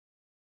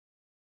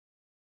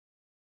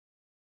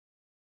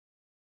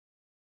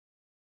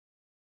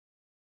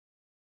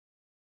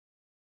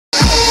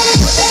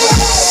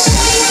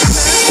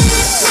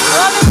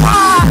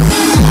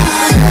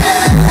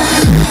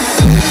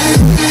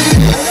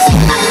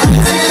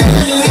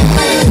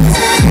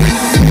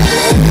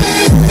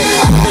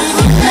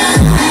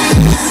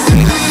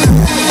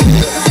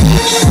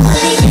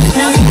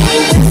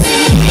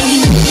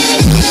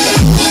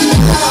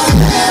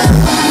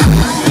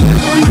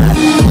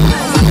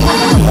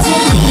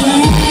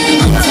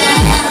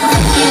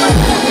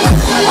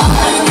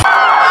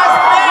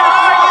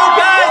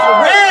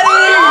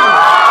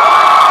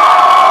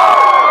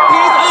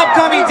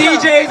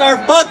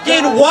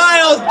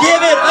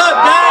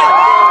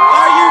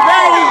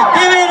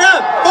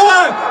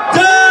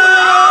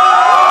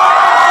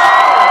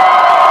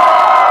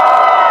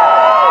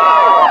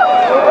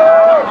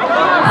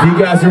If you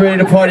guys are ready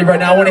to party right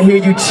now, I want to hear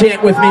you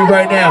chant with me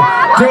right now.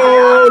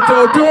 Do,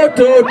 do, do,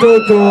 do,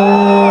 do, do.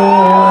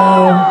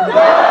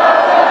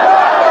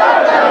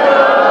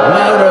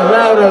 Louder,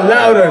 louder,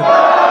 louder.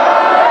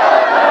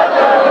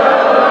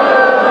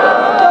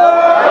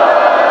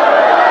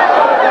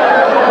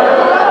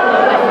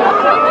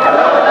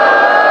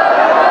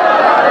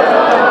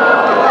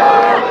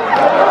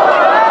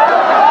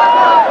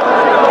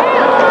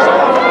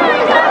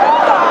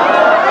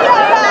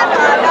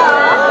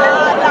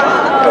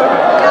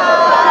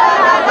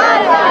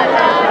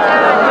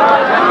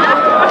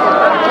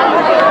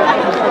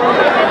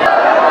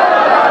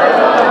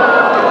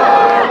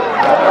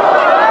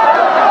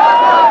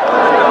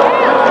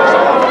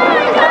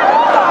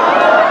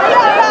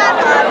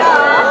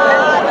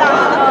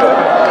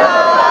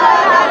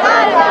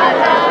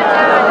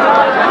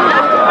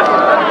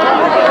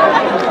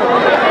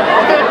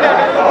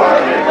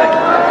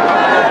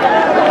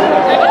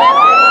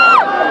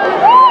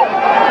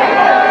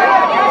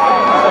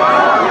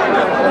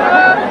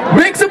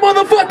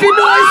 Motherfucking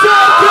noise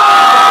out there!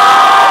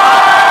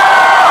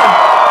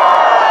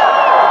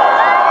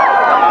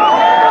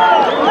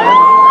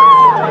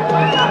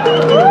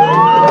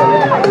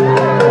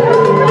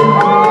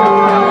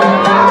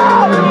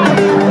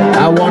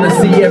 I want to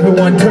see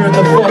everyone turn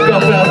the fuck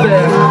up out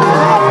there.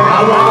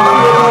 I want to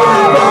see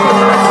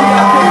everyone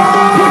out there.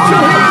 Put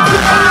your hands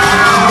up!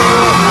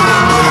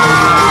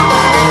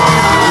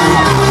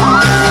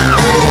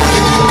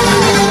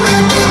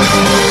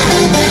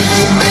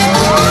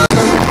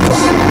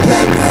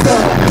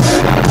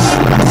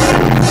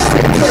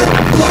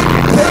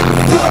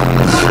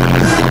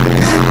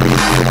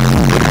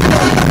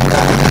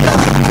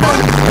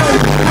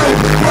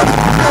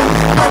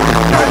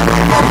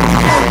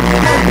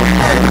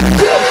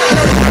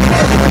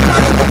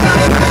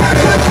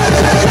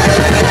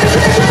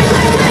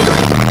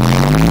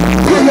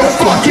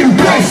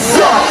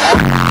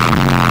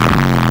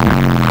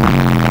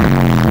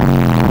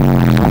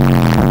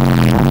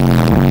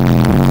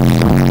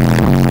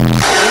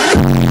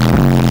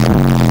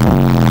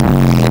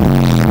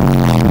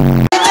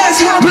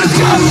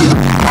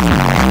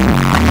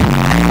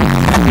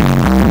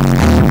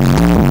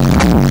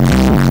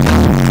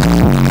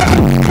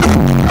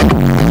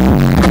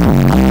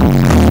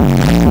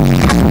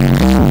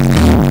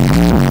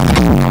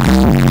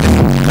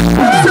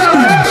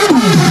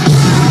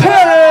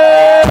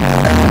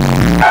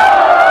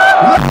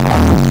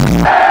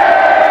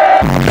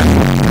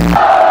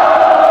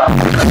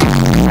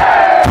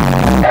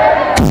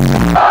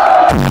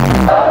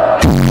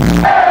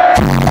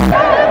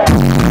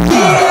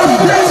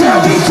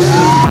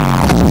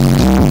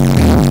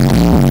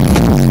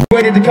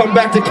 To come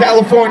back to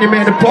California,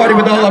 man, to party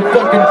with all our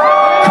fucking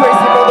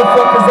crazy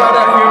motherfuckers out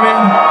here,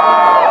 man.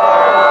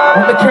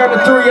 On the count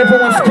of 3,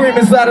 everyone scream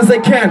as loud as they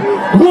can.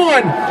 1, 2, 3!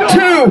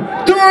 1,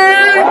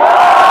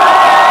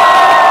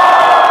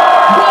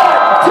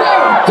 2,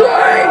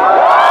 3!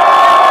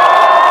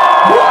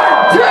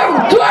 1,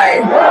 2,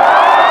 3!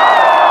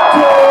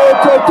 Do,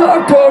 do,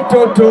 do,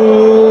 do, do.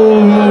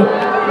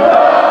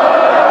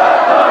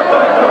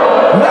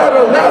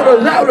 Louder, louder,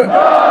 louder!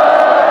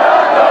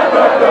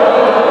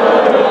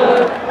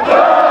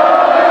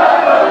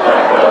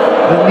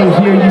 Let me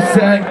hear you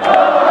say.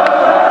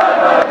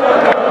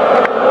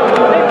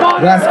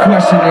 Last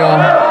question, y'all.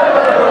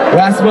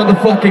 Last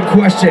motherfucking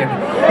question.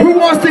 Who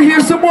wants to hear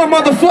some more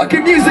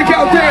motherfucking music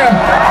out there?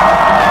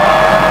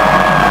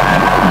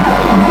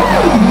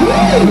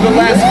 For the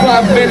last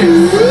 5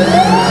 minutes,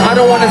 I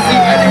don't want to see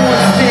anyone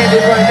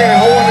standing right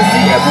now. I want to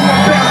see everyone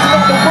bouncing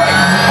on the right,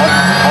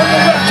 on the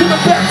left, to the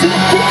back, to the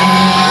front.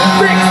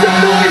 Make some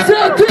noise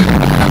out there.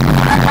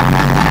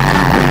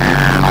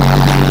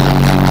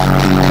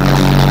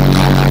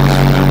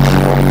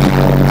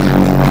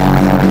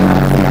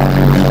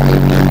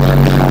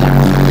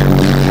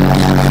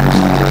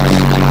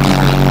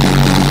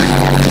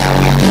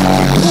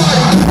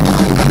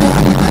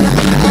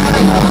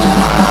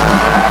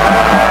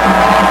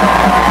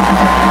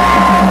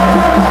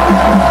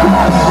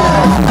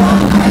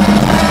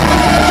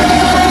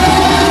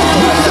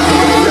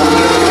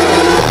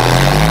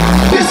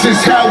 This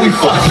is how we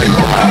fucking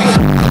party.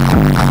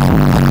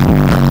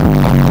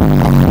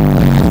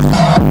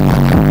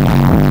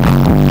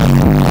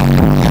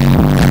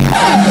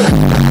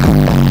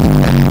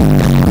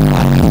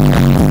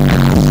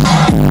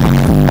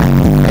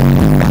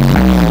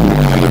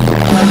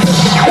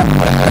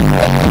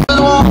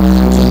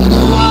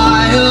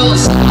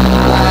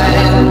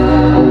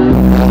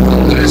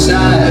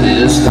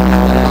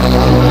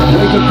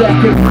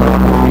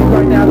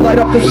 Right now, light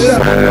up the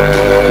sun.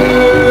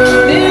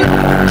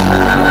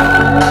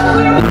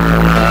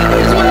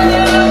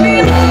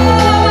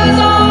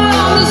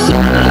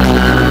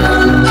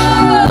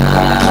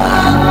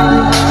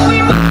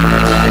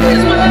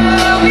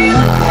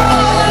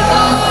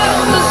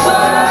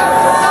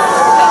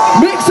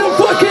 Make some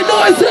fucking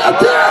noise out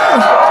there!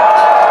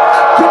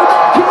 Get it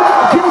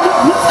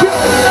up, let's get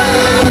it.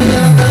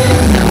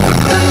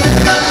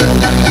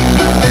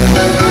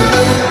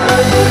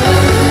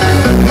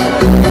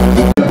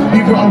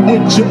 You run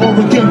with you or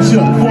against you.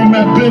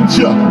 Format bent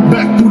you,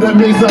 back through that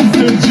maze I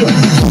sent you.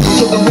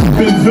 To the rap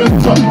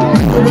inventor,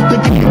 with the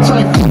game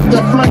type,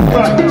 that flank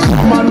right.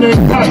 My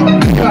name right,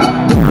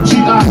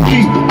 G-I-E.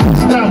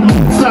 Style,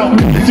 looks out,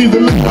 see the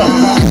look up.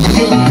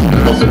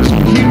 That's a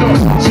kilo,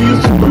 she is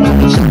talking about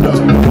the shit up.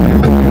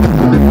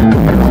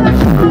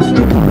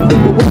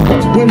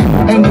 Win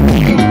and the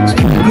green,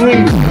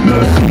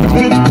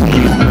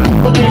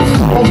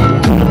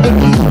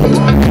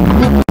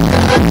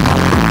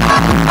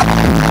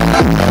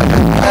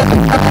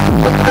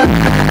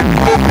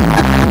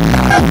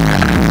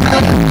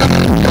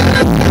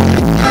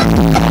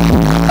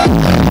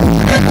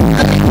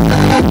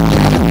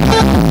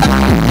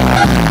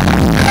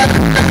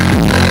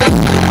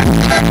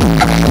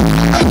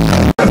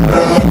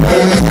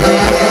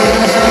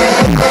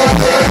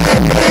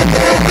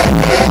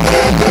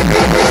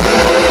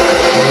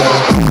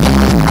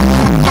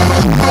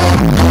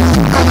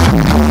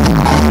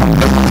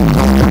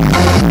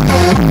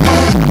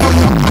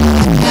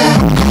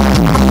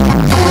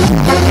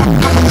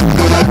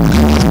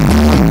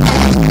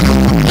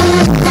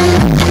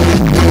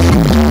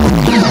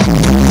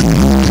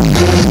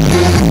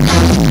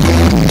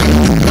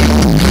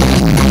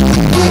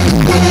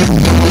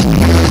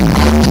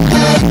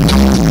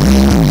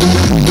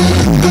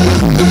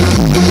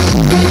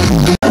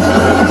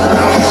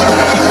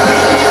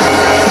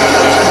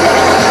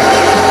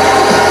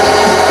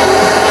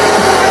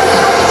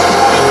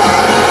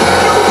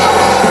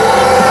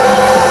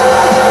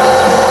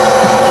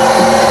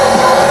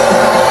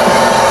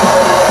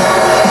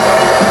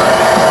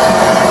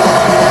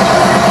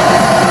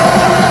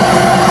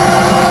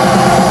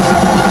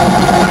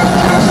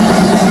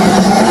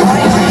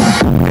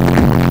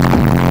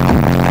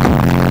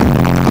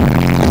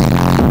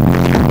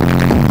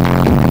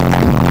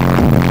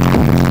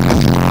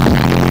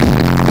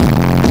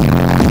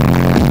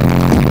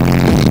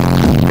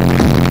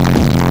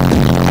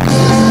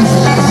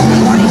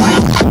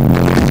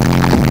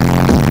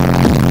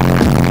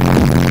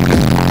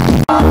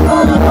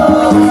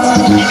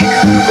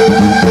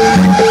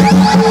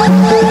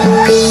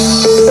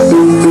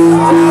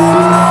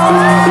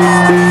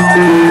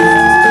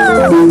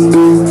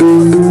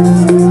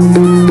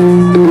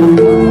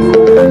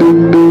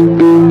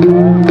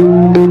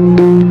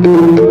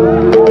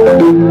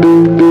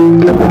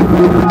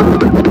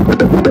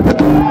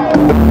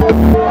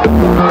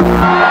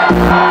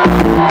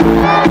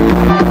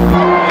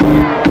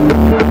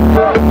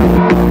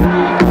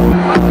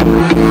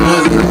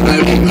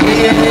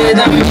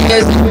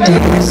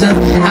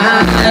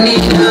 I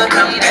need a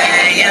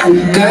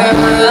companion.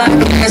 Girl, I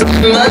guess it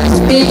must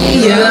be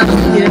you.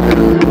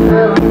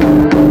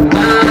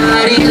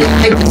 Body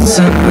like the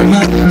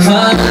summer,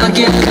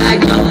 fucking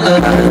like no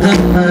other.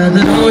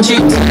 Don't you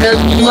tell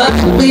me what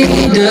we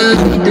do.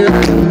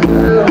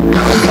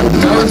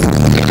 Don't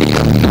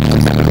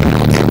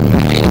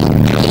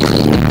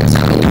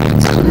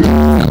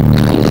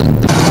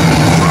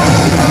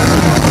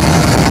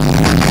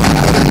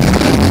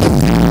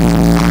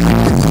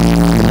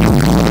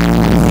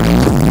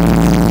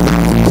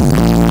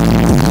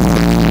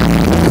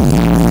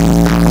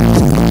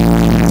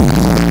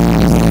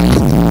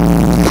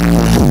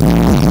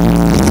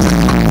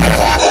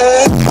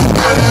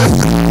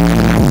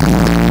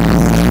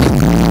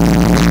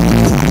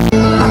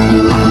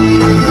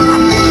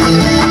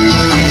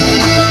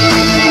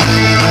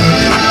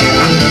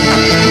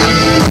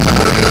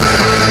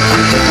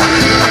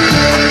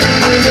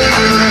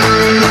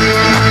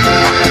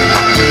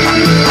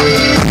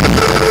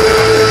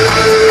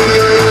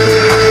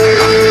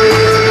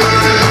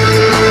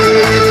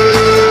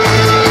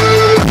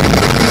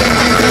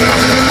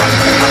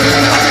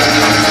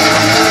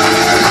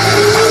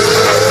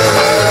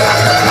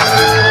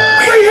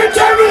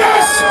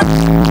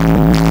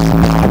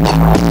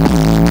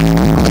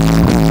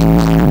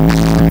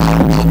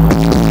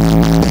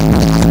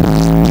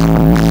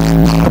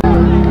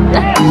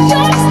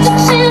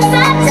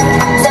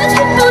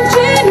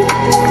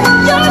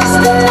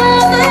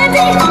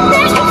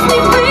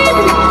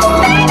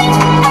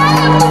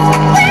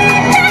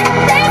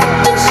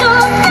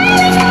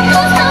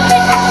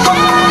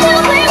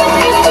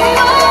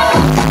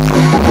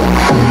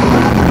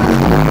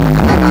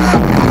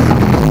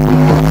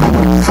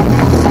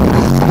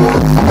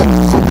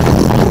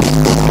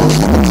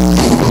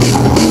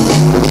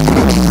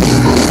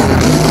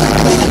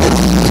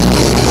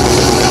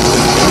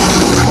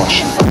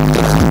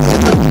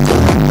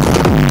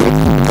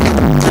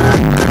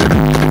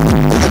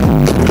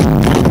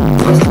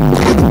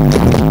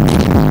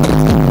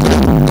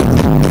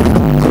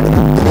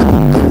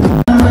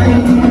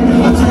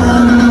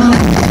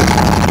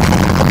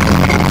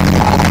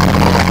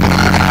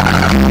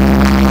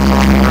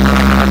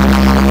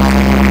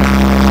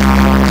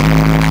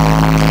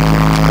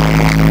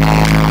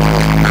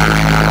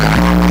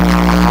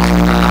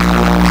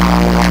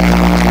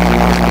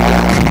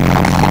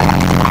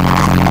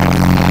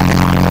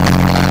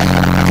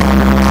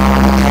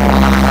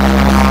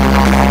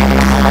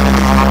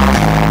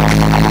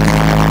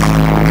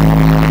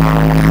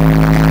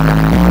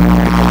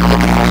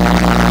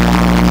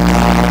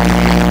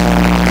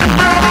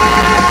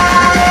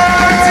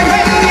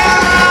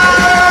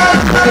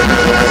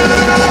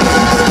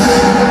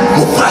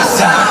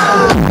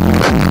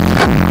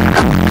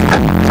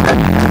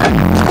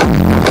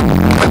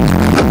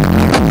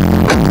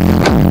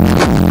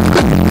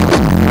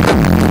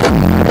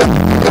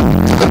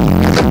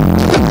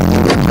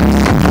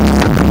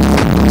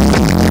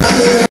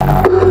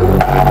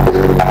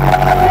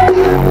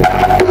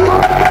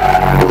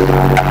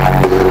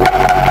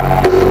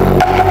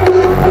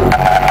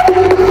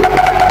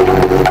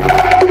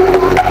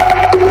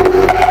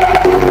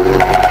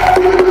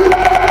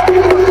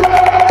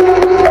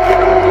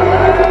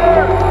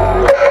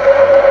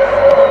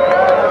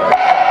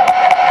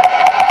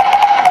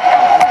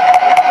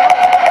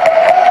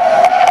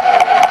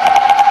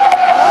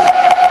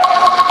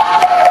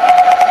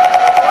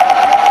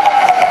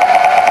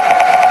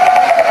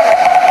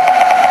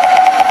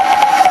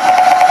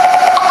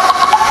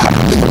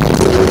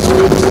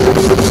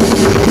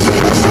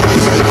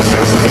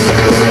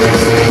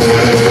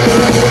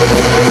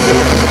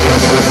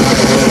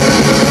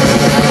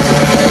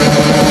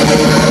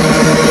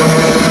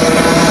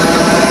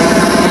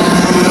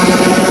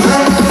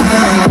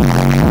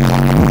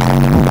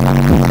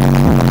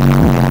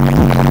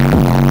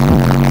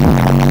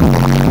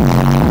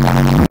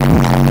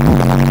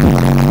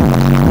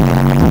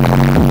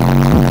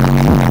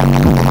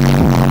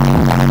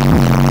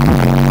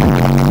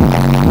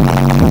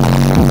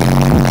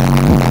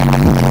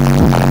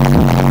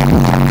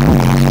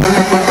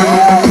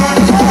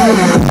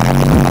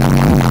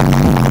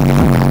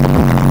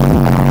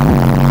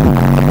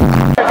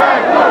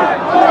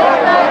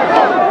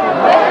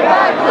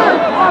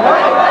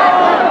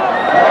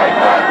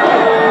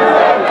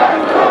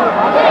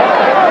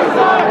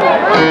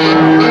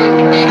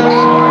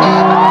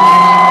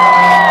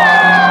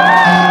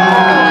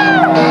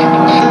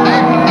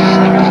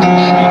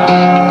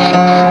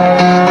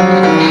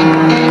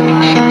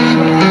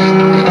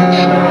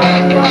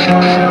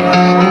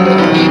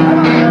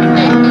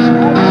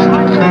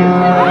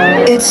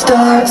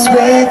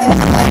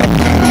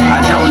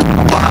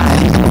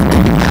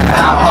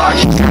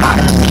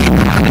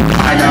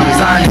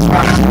Time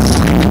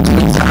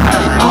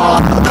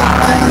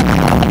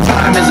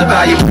is a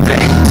valuable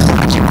thing.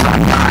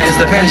 As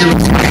the pendulum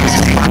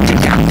swings,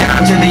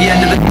 down to the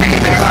end of the day,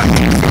 the clock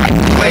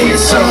way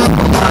is so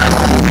fun.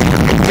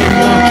 You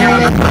won't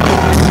count the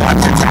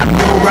watch the time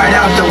go right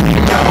out the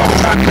window.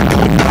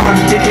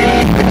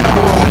 Didn't even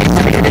know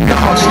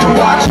just to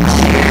watch.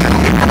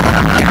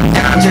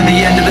 Down to the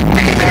end of the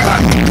day, the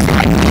clock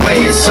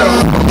way is so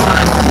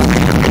fun.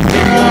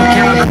 You won't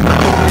count the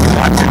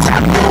watch the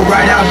time go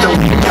right out the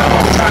window.